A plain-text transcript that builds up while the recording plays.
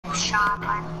shop.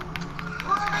 I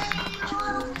need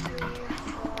 1, 2, 3,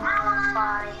 4,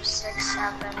 5, 6,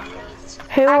 7,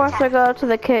 8. Who wants to go to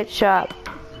the kid shop?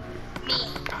 Me.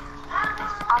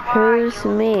 Who's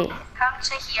me? Come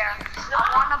to here. I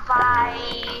wanna buy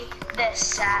this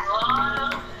set.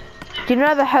 Do you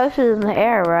know the host is in the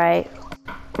air, right?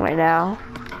 Right now.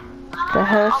 The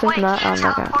host is not on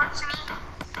the ground.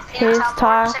 Who's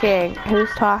talking? Who's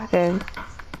talking?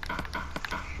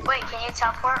 Wait, can you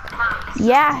teleport?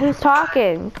 Yeah, who's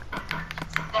talking?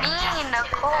 Me,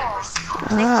 Nicole.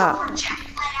 Ah.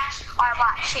 Alright,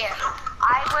 watch here.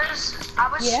 I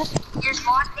was, here's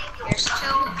 1, here's 2,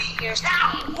 here's 3,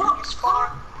 here's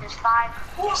 4, here's 5,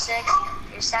 here's 6,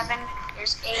 here's 7,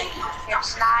 here's 8,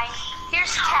 here's 9,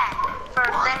 here's 10 for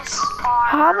this armor.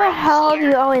 How the hell do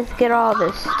you always get all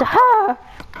this stuff?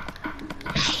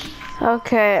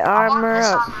 Okay, armor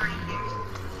up.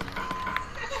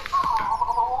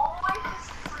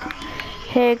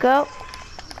 Here you go.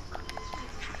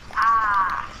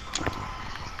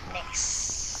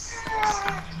 Next.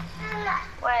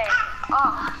 Wait,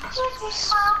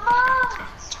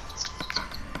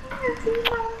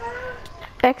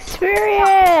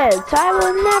 Experience! I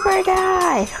will never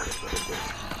die!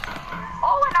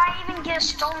 Oh, and I even get a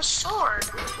stone sword.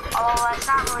 Oh, that's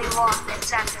not really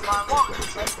exactly what I want.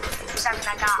 Except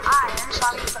I got iron, so I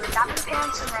can put a diamond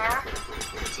pants in there.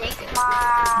 Take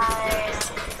my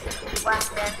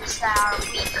weapons that are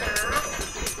weaker.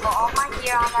 Put all my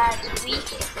gear on that is weak.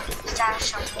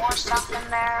 Stash some more stuff in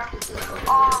there.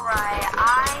 Alright,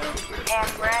 I am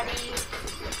ready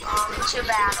to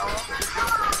battle.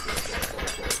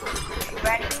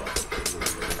 Ready?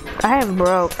 I am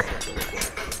broke.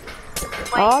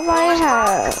 Wait, all I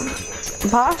have.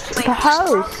 Boss, wait, the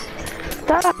host.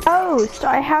 The host.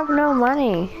 I have no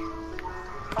money.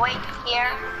 Wait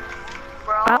here.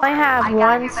 Bro, I only have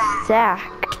one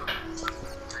sack.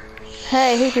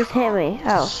 Hey, who just hit me?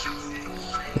 Oh.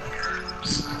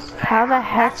 How the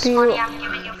heck that's do you... I'm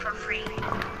giving you for free.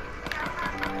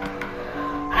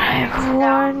 I have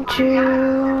 1,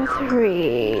 2,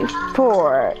 3,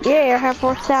 4. Yay, I have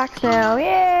 4 sacks now.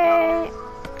 Yay!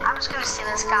 I'm just gonna steal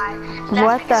this guy.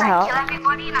 What the hell? I kill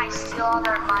everybody and I steal all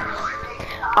their money.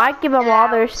 I give them all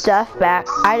their stuff back.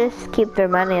 I just keep their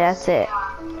money, that's it.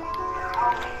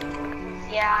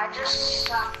 Yeah, I just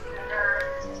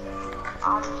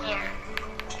here.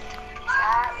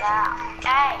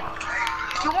 Hey,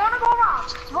 you wanna go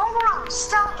around? You wanna go around?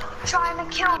 Stop trying to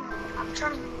kill me. I'm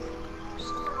trying to.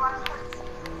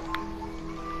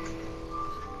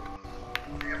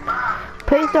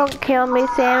 Please don't kill me,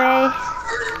 Sammy.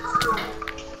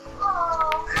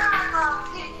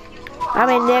 I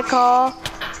mean, Nicole.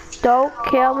 Don't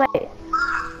kill me.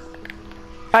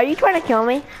 Are you trying to kill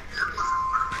me?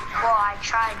 Well, I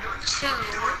tried to.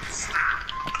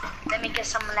 Let me get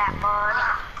some of that money.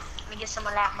 Let me get some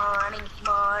of that money.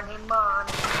 Money. Give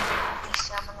me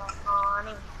some of that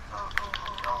money.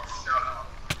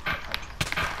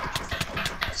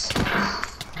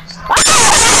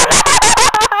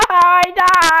 I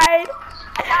died.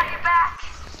 I got your back.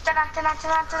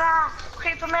 Da-da.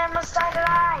 Creeper man must die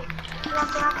tonight.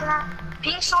 Da-da.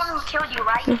 Pink's the one who killed you,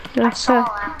 right? I saw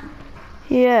him.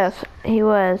 Yes, he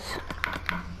was.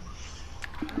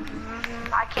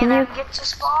 I can't even get to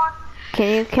spawn.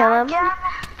 Can you kill him? Again.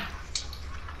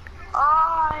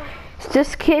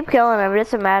 Just keep killing him. It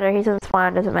doesn't matter. He's in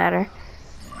spawn. It doesn't matter.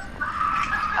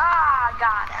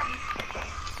 Got him.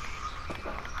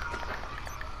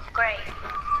 Great.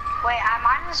 Wait, I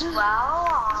might as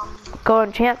well. Go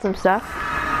enchant some stuff.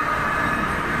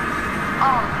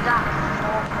 Oh, you got it.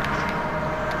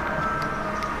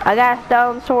 I got a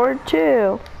stone sword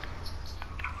too.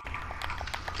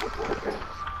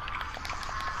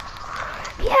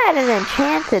 He had an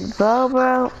enchanted bow,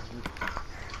 bro.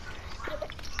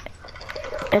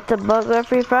 It's a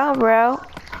bugger-free bow, bro.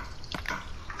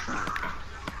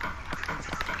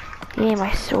 Yeah,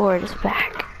 my sword is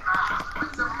back.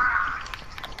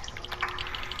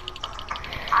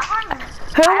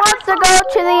 Who wants to go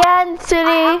to the end city?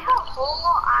 I have a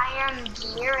whole iron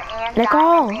gear and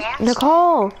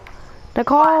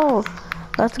Nicole,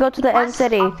 let's go to the end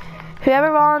city.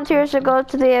 Whoever volunteers to go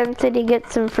to the end city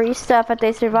gets some free stuff if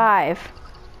they survive.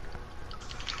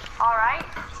 Alright.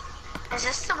 Is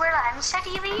this the where the end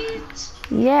city leads?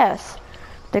 Yes.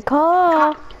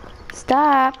 Nicole,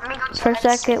 stop for a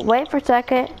second. Wait for a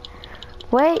second.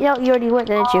 Wait, no, you already went,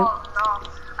 didn't you? Oh, no.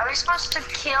 Are we supposed to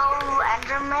kill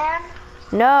Enderman?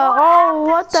 No. Oh,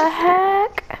 what the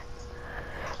heck?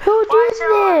 Who did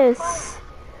this?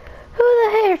 Who the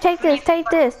heck? Take this, take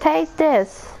this, take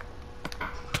this.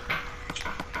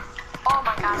 Oh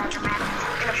my god, Enderman.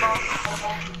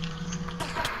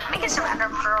 Let me get some ender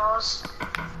pearls.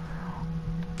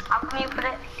 How come you put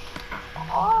it?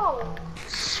 Oh,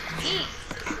 sweet.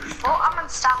 Well, I'm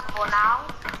unstoppable now.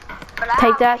 But I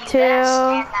Take that have too. this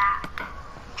and that.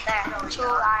 There, 2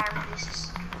 iron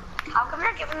pieces. How come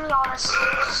you're giving me all this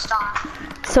stuff?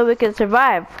 So we can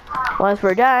survive. Once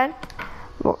we're done,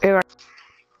 Alright, let's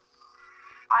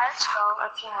go.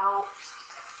 Let's help.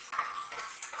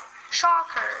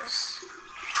 Shockers.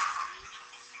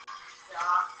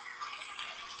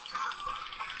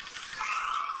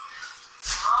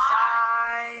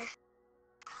 Die.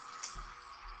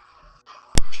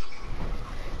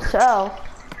 so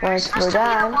once we're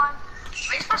done, Are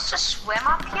we supposed to swim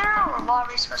up here, or what are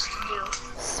we supposed to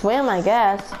do? swim, I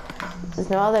guess. There's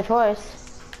no other choice.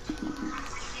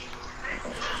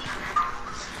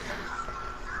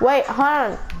 Wait, hold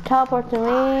on. Teleport to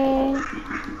me.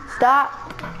 Stop.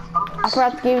 I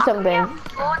forgot to give you something. We have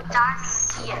 4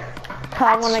 diamonds here.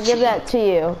 I want to give that to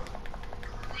you.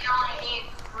 We only need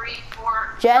 3,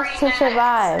 4, Just 3 to minutes,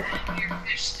 survive. and your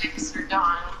fish sticks are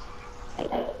done.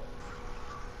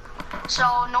 So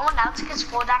no one else gets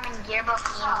 4 diamond gear but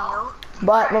me and you?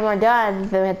 But when we're done,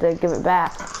 then we have to give it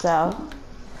back. So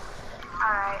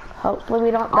Alright. hopefully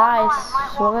we don't Oh, die no, I might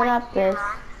want swimming my up gear. this.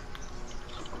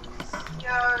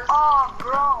 Oh,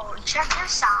 bro, check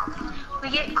this out. We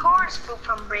get chorus food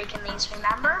from breaking these,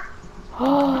 remember?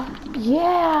 Oh,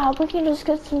 yeah, we can just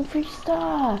get some free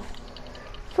stuff.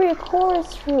 Free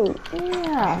chorus fruit,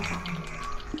 yeah.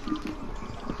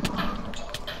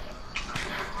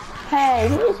 Hey,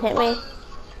 you just hit me.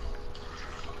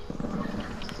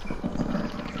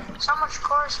 So much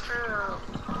chorus food.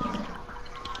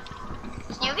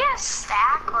 Can you get a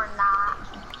stack or not?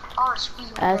 Oh,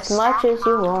 sweet. As much as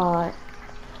you want.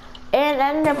 And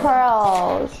ender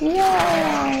pearls,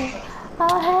 yay!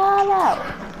 Oh, hell no.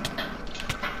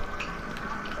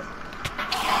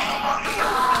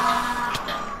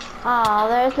 Oh,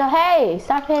 there's no, hey,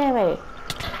 stop hitting me.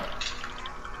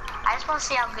 I just want to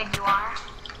see how good you are.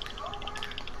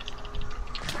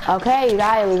 Okay, you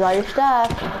gotta lose all your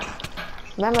stuff.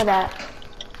 Remember that.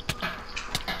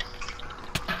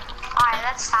 Alright,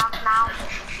 let's stop now.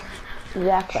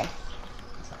 Exactly.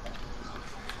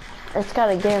 It's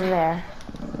gotta get in there.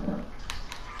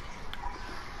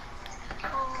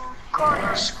 Oh,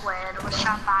 corner squid was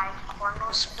shot by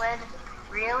corner squid.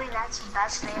 Really? That's the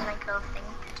best name I could think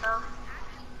of.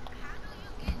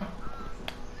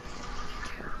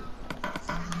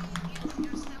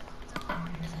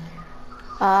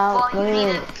 Well, What you do you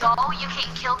need mean? to go, you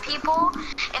can kill people,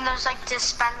 and there's like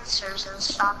dispensers and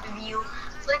stuff. If you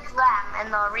click them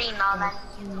in the arena, then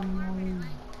you need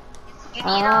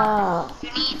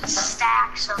you need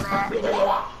stacks of it.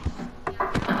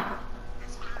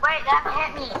 Wait, that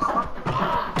hit me.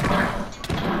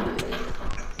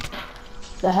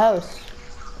 The house.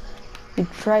 You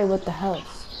try with the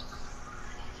house.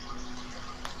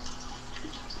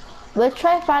 Let's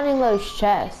try finding those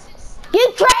chests.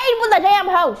 You trade with the damn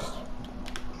house.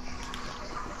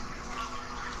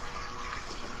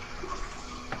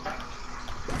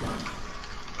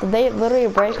 Did they literally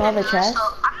break all the chests? So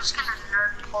I'm just gonna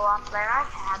nerd pull up there. I've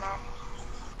had it.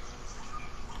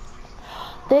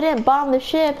 They didn't bomb the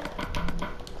ship.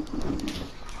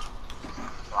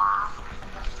 Wow.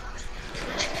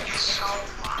 So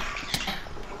much.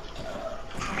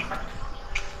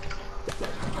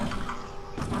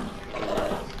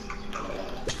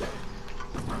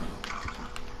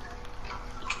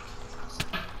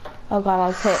 Oh god, I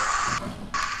was hit.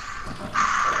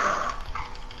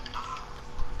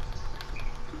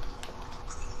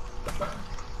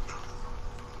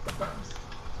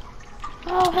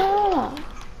 Oh hell no.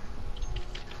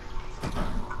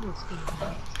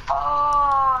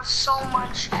 Oh, so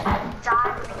much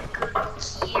diamond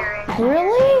gear in here.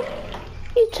 Really?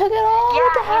 You took it all?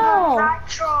 What the Yeah, hell? and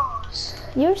retros.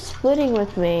 You're splitting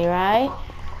with me, right?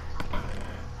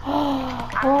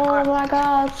 Oh my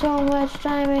god, so much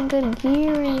diamond good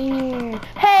gear in here.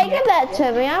 Hey, give that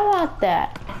to me. I want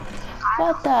that.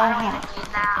 What the I heck? don't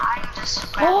need that. I can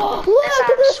just grab Oh, this look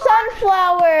at the sword.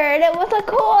 sunflower. And it was a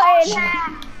coin.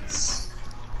 Potions.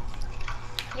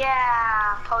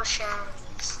 Yeah,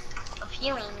 potions of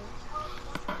healing.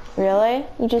 Really?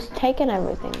 You just taken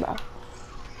everything, bro.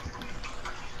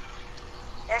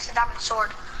 There's a diamond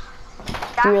sword.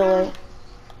 Really?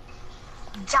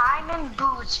 Diamond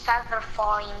boots, feather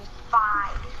falling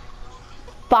 5.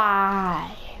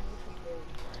 Bye.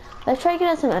 Let's try to get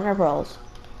us some ender pearls.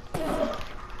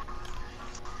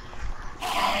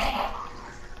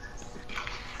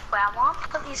 Well, I want to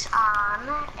put these on,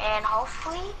 and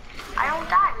hopefully I don't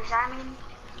die,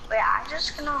 because wait, I'm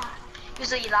just gonna use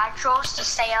the electros to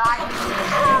stay alive.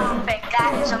 Perfect,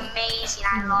 that is amazing. 18.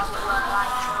 I love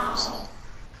bloodline tools.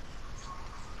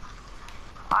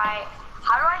 Alright,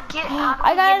 how do I get?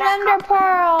 I got an ender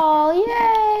pearl!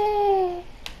 Yay!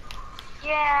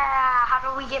 Yeah, how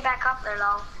do we get back up there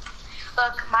though?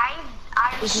 Look, my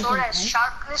iron sword has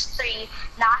sharpness 3,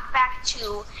 knockback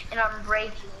 2, and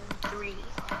unbreaking 3.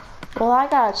 Well, I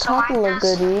got a couple of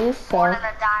goodies. More than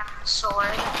a diamond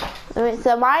sword. I mean,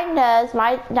 so mine does,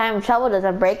 my diamond shovel does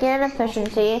unbreaking and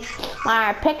efficiency.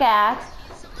 My pickaxe,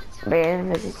 breaking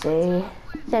efficiency,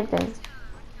 same thing.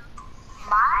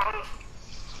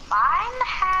 Mine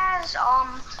has,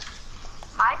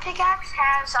 my pickaxe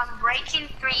has unbreaking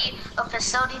 3, a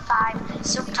facility 5,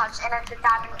 silk touch, and a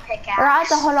diamond pickaxe. Or I have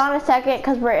to hold on a second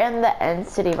because we're in the end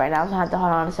city right now, so I have to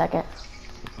hold on a second.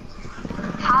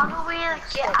 How do we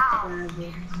get out?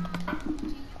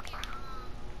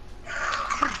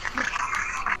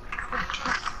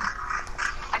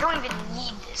 I don't even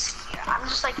need this gear. I'm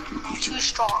just like too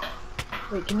strong.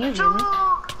 Wait, can you hear me?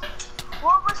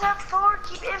 What was that for?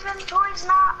 Keep inventory's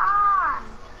not on.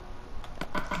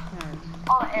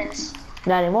 Oh, it is.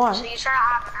 Not anymore. So you start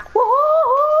having them.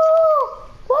 Woohoo!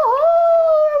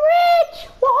 Woohoo! We're rich!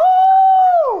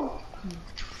 Woohoo!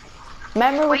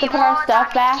 Remember we could put our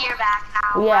stuff back? Gear back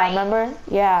now, Yeah, right? remember?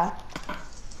 Yeah.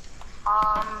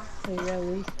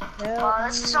 Well,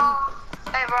 this is all.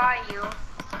 Hey, where are you?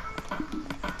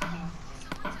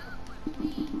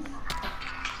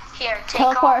 Here, take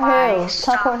Teleport all my who?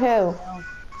 stuff. Teleport who?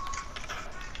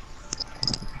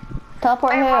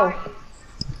 Teleport Hey, where are who? you?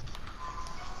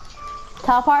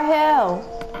 Teleport who?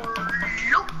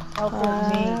 Nope. Teleport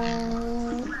me.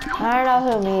 I don't know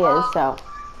who me is, so.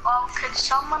 Well, could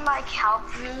someone like help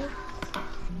me?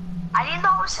 I didn't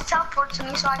know it was to teleport to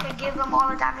me so I could give them all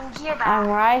the diamond gear back. I'm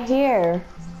right here.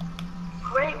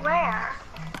 Wait, where?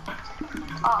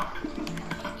 Oh.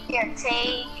 Here,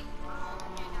 take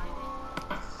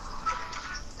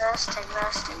this, take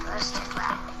this, take this, take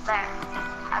that. There.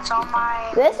 That's all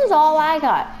my... This is all I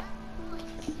got.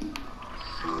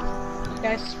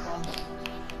 Guys,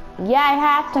 Yeah, I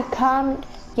have to come.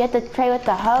 You have to trade with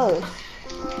the host.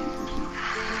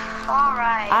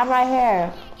 Alright. I'm right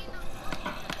here.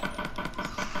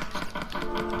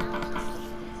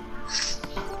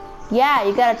 Yeah,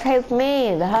 you gotta trade with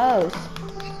me, the host.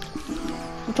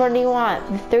 Which one do you want?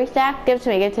 The 3 stack? Give it to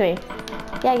me, give it to me.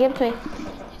 Yeah, give it to me.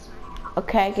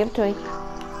 Okay, give it to me.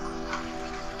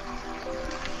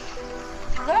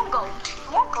 You won't go.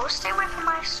 You won't go. Stay away from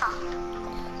my stuff.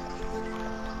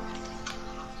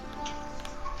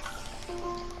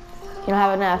 You don't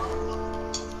have enough.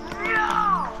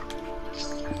 No!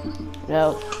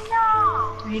 Nope.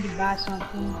 No! I need to buy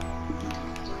something.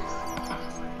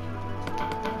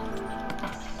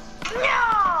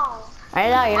 No! I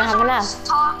know, you don't have enough. Who's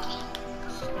talking?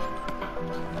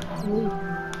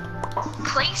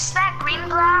 Place that green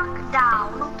block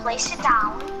down. Place it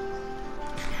down.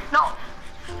 No.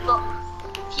 Look.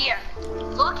 Here.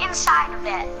 Look inside of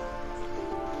it.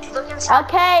 Look inside.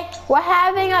 Okay, we're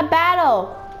having a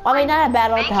battle. I mean, not a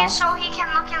battle. Make it so he can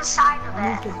look inside of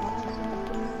it.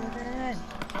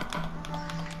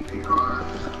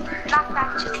 Knock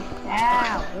back to it.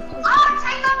 Ow. Oh,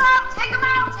 take them out! Take them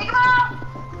out! Take them out!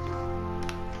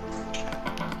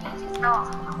 No.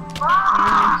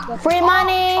 Ah! Free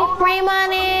money! Free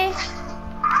money!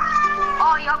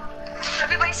 Oh, yup.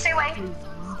 Everybody stay away.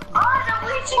 Oh, the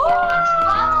bleaching.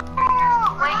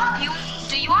 Wait,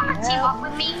 do you want to team up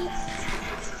with me?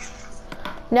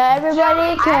 No,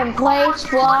 everybody can place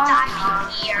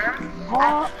blocks. Here.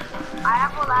 I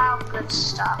have a lot of good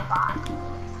stuff on.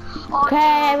 Oh, Okay,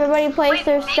 dude. everybody place Wait,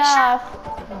 their make stuff.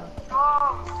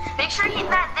 Make sure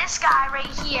that this guy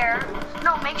right here.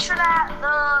 No, make sure that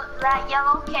that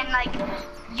yellow can like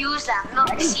use them.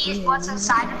 Look, see what's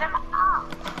inside of him. Oh.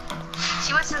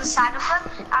 See what's inside of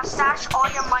him. Now stash all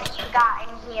your money you got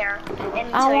in here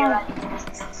until you're ready.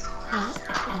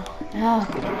 Oh.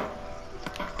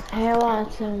 I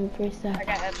want some free stuff. I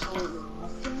got absolutely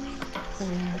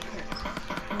nothing.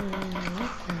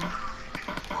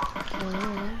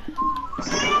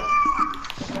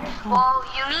 Well,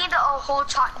 you need a whole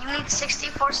ton. You need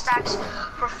 64 stacks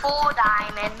for full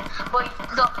diamond. But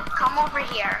look, come over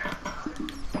here.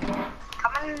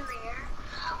 Come in here.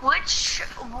 Which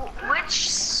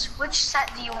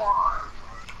set do you want?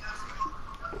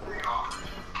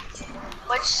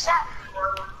 Which set?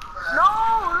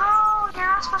 No, you're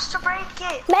not supposed to break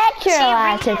it. Make sure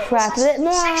I read it. subscribe to it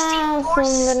now. 64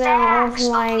 Something stacks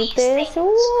like of these this. things.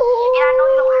 And I know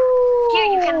you don't have. Here,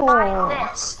 you can buy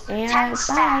this. Yeah, 10 bye.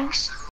 stacks.